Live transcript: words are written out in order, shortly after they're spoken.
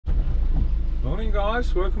morning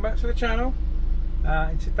guys, welcome back to the channel.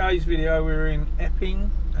 In today's video we're in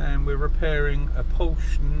Epping and we're repairing a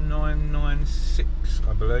Porsche 996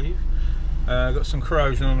 I believe. Got some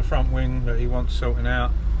corrosion on the front wing that he wants sorting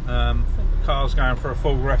out. I think the car's going for a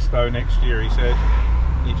full resto next year, he said.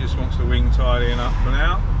 He just wants the wing tidying up for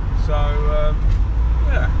now. So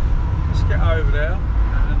yeah, let's get over there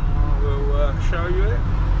and I will show you it,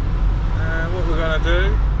 what we're going to do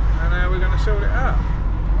and how we're going to sort it out.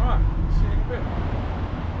 Right, see you in a bit.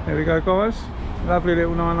 There we go guys, lovely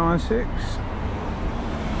little 996.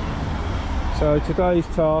 So today's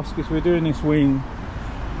task is we're doing this wing.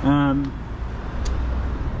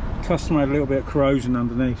 Customer had a little bit of corrosion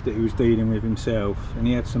underneath that he was dealing with himself, and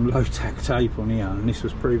he had some low tack tape on here, and this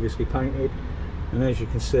was previously painted, and as you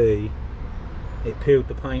can see it peeled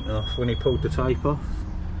the paint off when he pulled the tape off.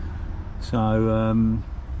 So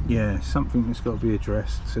yeah, something that's got to be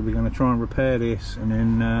addressed. So we're going to try and repair this, and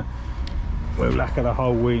then we'll lacquer the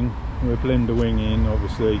whole wing, we'll blend the wing in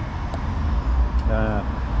obviously,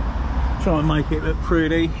 try and make it look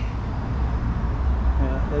pretty.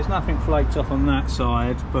 There's nothing flaked off on that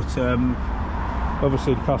side, but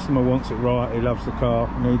obviously the customer wants it right, he loves the car,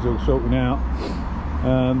 needs all sorting out.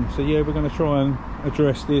 So yeah, we're going to try and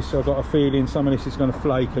address this. I've got a feeling some of this is going to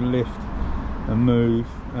flake and lift and move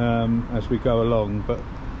as we go along, but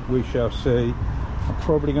we shall see. I'm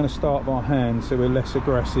probably going to start by hand so we're less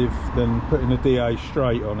aggressive than putting the DA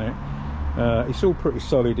straight on it. It's all pretty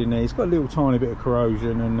solid in there. It's got a little tiny bit of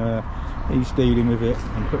corrosion, and he's dealing with it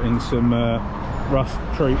and putting some rust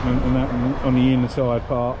treatment and that on the inside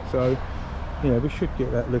part. So yeah, we should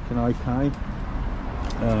get that looking okay.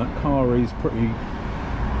 Car is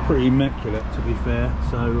pretty immaculate to be fair,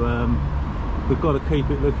 so we've got to keep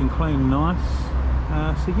it looking clean and nice.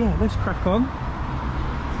 So yeah, let's crack on.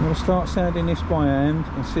 I'm going to start sanding this by hand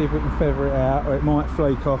and see if we can feather it out, or it might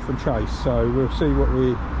flake off and chase, so we'll see what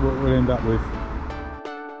we'll end up with.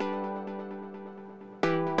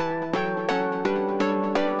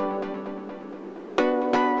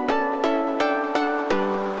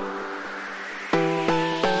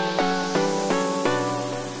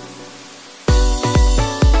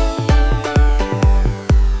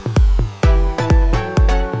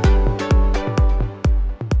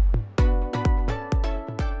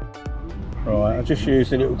 I just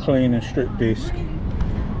used a little clean and strip disc.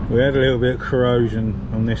 We had a little bit of corrosion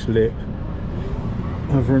on this lip.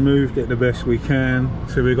 I've removed it the best we can,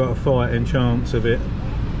 so we've got a fighting chance of it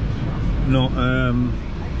not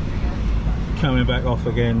coming back off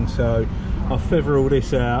again. So I'll feather all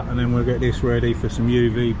this out and then we'll get this ready for some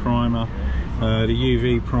UV primer. The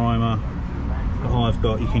UV primer that I've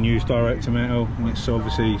got, you can use direct to metal, and it's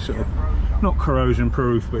obviously sort of not corrosion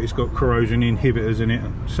proof, but it's got corrosion inhibitors in it,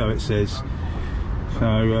 so it says.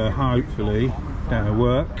 So hopefully that'll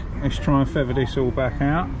work. Let's try and feather this all back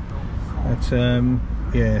out. But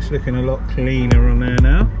yeah, it's looking a lot cleaner on there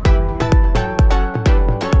now.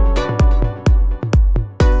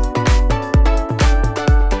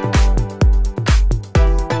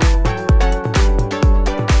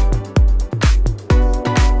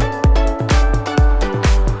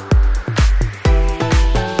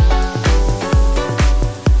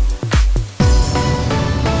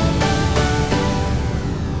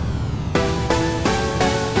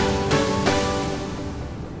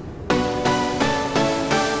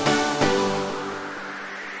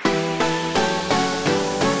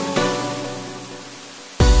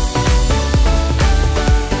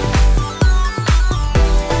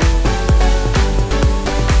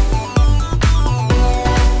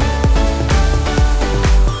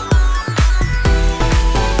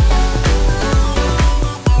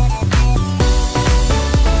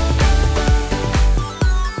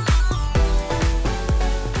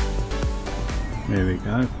 There we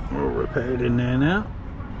go, all repaired in there now,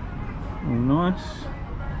 all nice.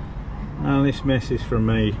 Now this mess is from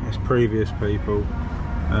me, it's previous people.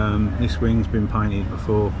 This wing's been painted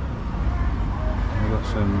before. I've got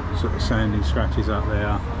some sort of sandy scratches up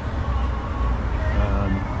there.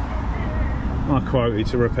 I quoted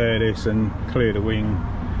to repair this and clear the wing.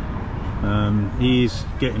 He's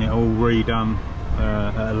getting it all redone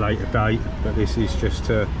at a later date, but this is just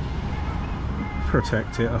to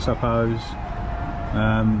protect it, I suppose.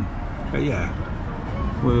 But yeah,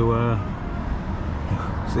 we'll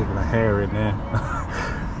see if there's a hair in there.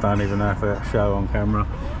 Don't even know if that'll show on camera.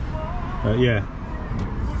 But yeah,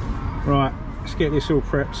 right, let's get this all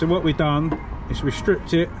prepped. So what we've done is we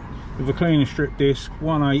stripped it with a clean and strip disc,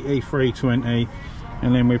 180 320,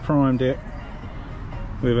 and then we primed it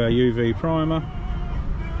with our UV primer,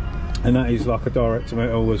 and that is like a direct to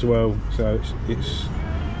metal as well, so it's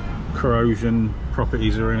corrosion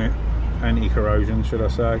properties are in it. anti-corrosion, should I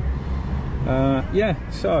say. Yeah,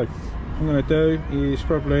 so I'm going to do is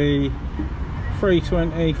probably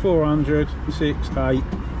 320, 400, 6, 8,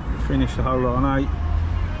 finish the whole lot on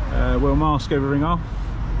 8. We'll mask everything off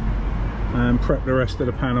and prep the rest of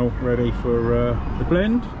the panel ready for the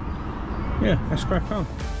blend. Yeah, let's crack on.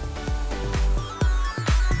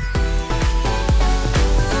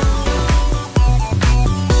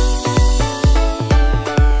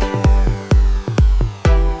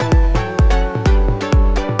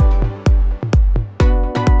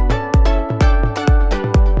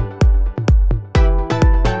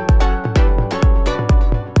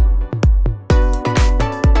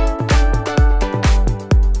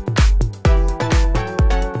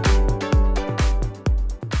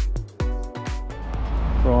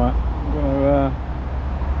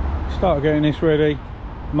 Start getting this ready,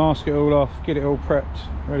 mask it all off, get it all prepped,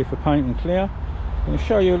 ready for paint and clear. I'm going to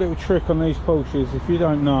show you a little trick on these Porsches. If you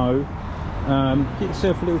don't know, get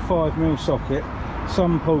yourself a little 5mm socket.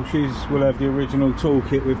 Some Porsches will have the original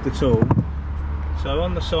toolkit with the tool. So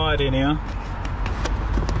on the side in here,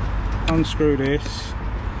 unscrew this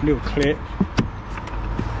little clip,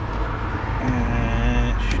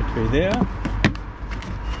 and it should be there.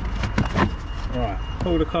 Right,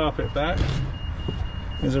 pull the carpet back.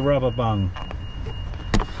 There's a rubber bung.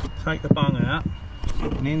 Take the bung out,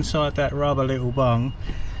 and inside that rubber little bung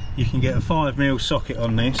you can get a 5mm socket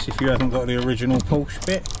on this if you haven't got the original Porsche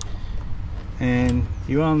bit, and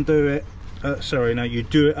you undo it, sorry, no, you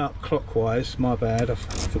do it up clockwise, my bad, I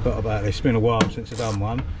forgot about this, it's been a while since I've done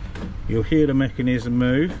one. You'll hear the mechanism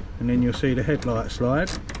move and then you'll see the headlight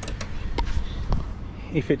slide.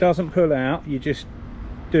 If it doesn't pull out, you just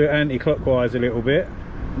do it anti-clockwise a little bit.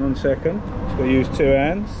 1 second, just got to use 2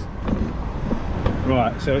 hands.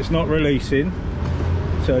 Right, so it's not releasing,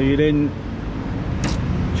 so you then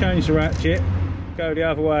change the ratchet, go the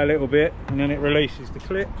other way a little bit, and then it releases the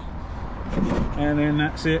clip, and then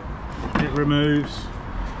that's it, it removes.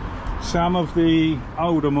 Some of the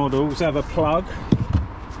older models have a plug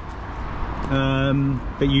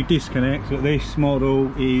that you disconnect, but this model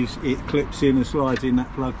is, it clips in and slides in that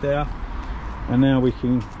plug there. And now we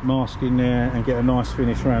can mask in there and get a nice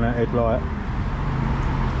finish around that headlight.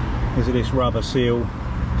 Because of this rubber seal,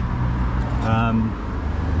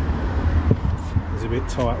 it's a bit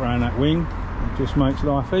tight around that wing. It just makes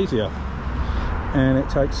life easier, and it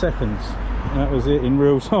takes seconds. That was it in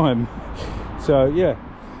real time. So yeah,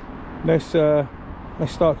 let's start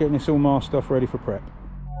getting this all masked off, ready for prep.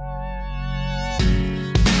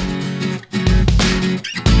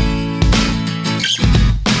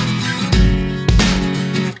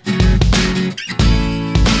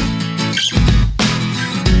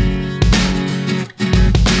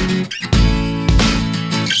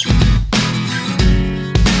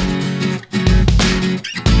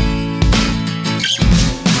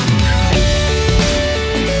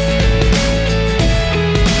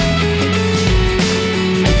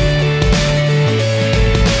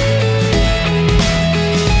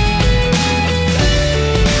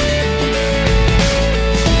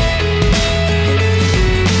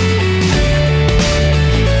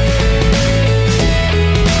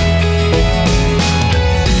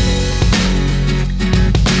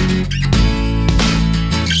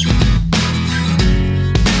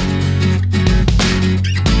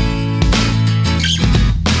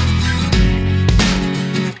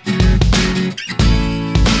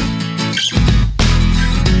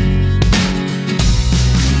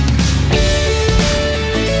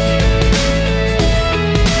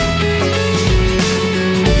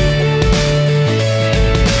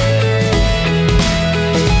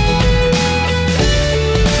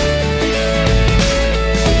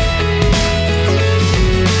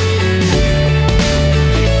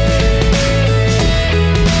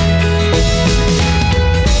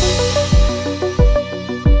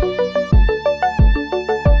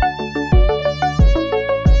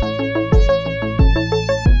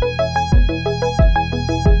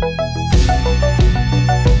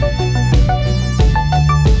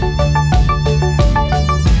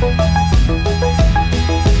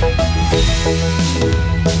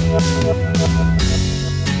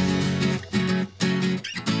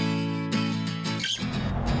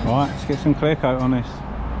 Right, let's get some clear coat on this.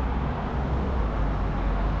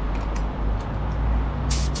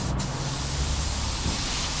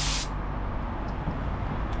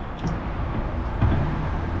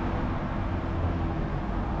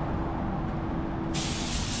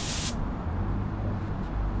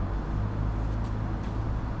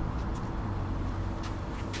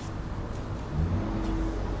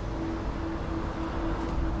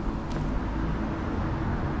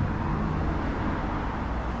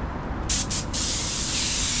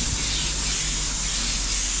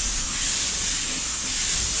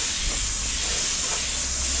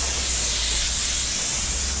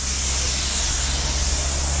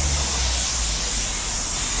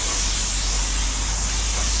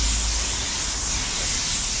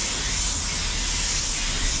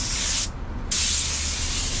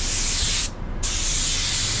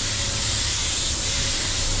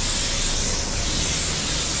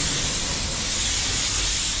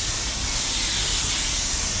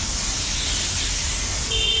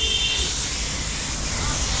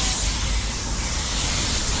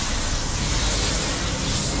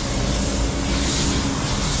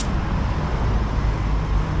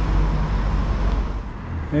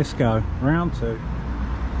 Let's go, round 2.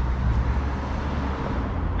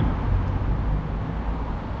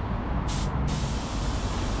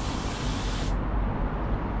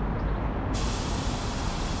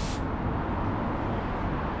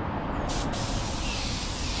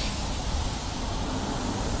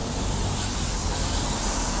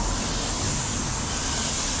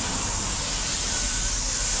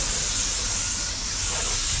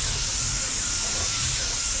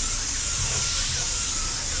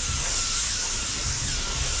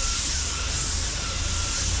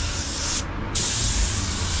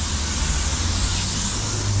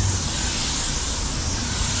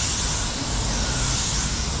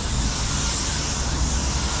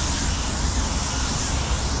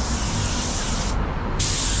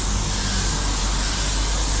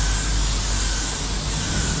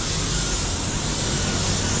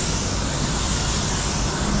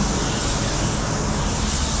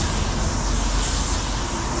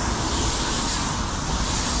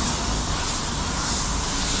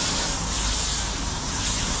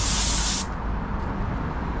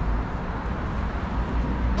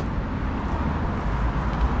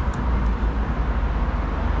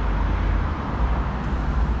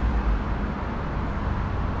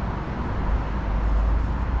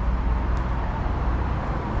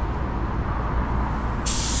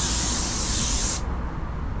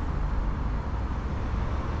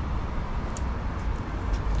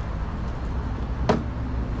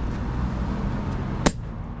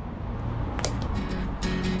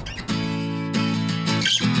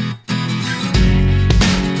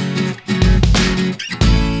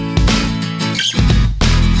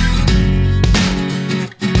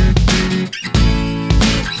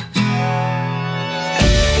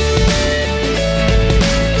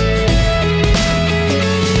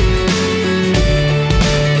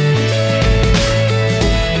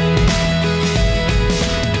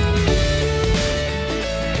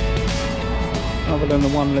 Than the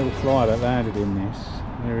one little fly that landed in this,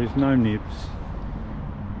 there is no nibs.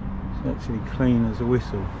 It's actually clean as a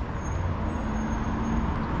whistle.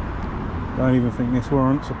 Don't even think this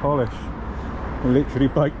warrants a polish. I literally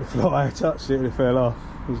baked the fly, touched it, it fell off.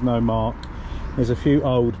 There's no mark. There's a few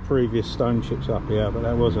old previous stone chips up here, but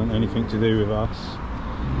that wasn't anything to do with us.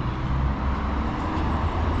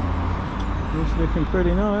 It's looking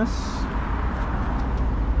pretty nice.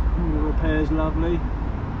 And the repair's lovely.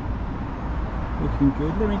 Looking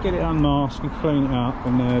good. Let me get it unmasked and clean it up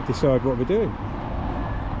and decide what we're doing.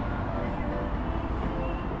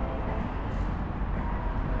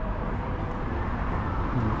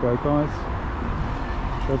 There we go, guys.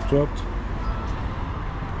 Jobbed.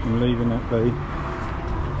 I'm leaving that be.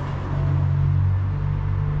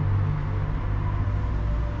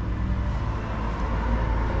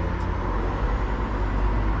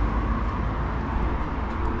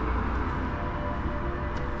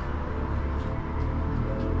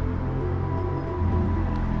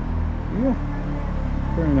 Yeah,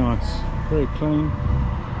 very nice, very clean.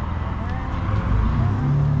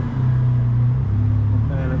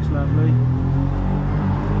 There looks lovely.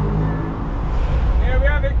 Here we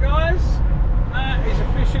have it, guys. That is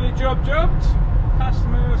officially jobbed.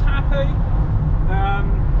 Customer was happy.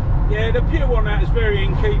 Yeah, the peel on that is very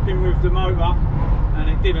in keeping with the motor, and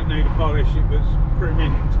it didn't need a polish. It was pretty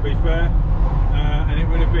mint, to be fair, and it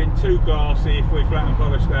would have been too glassy if we flat and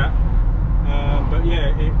polished that. But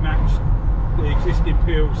yeah, it matched the existing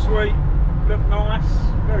peel. Sweet, looked nice,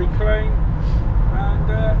 very clean, and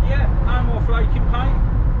yeah, no more flaking paint.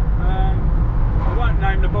 I won't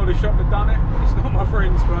name the body shop that done it. It's not my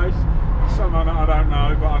friend's place. It's someone that I don't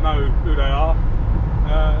know, but I know who they are.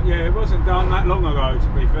 Yeah, it wasn't done that long ago, to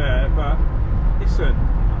be fair, but listen,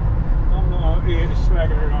 I'm not here to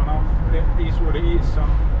slag everyone off. It is what it is.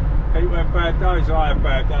 Some people have bad days, I have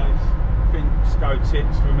bad days. Things go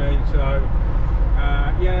tits for me, so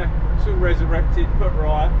yeah, it's all resurrected, put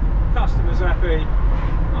right, customer's happy,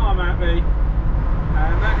 I'm happy,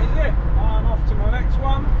 and that is it. I'm off to my next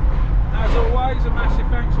one. As always, a massive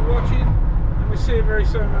thanks for watching, and we'll see you very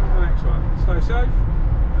soon on the next one. Stay safe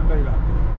and be lucky.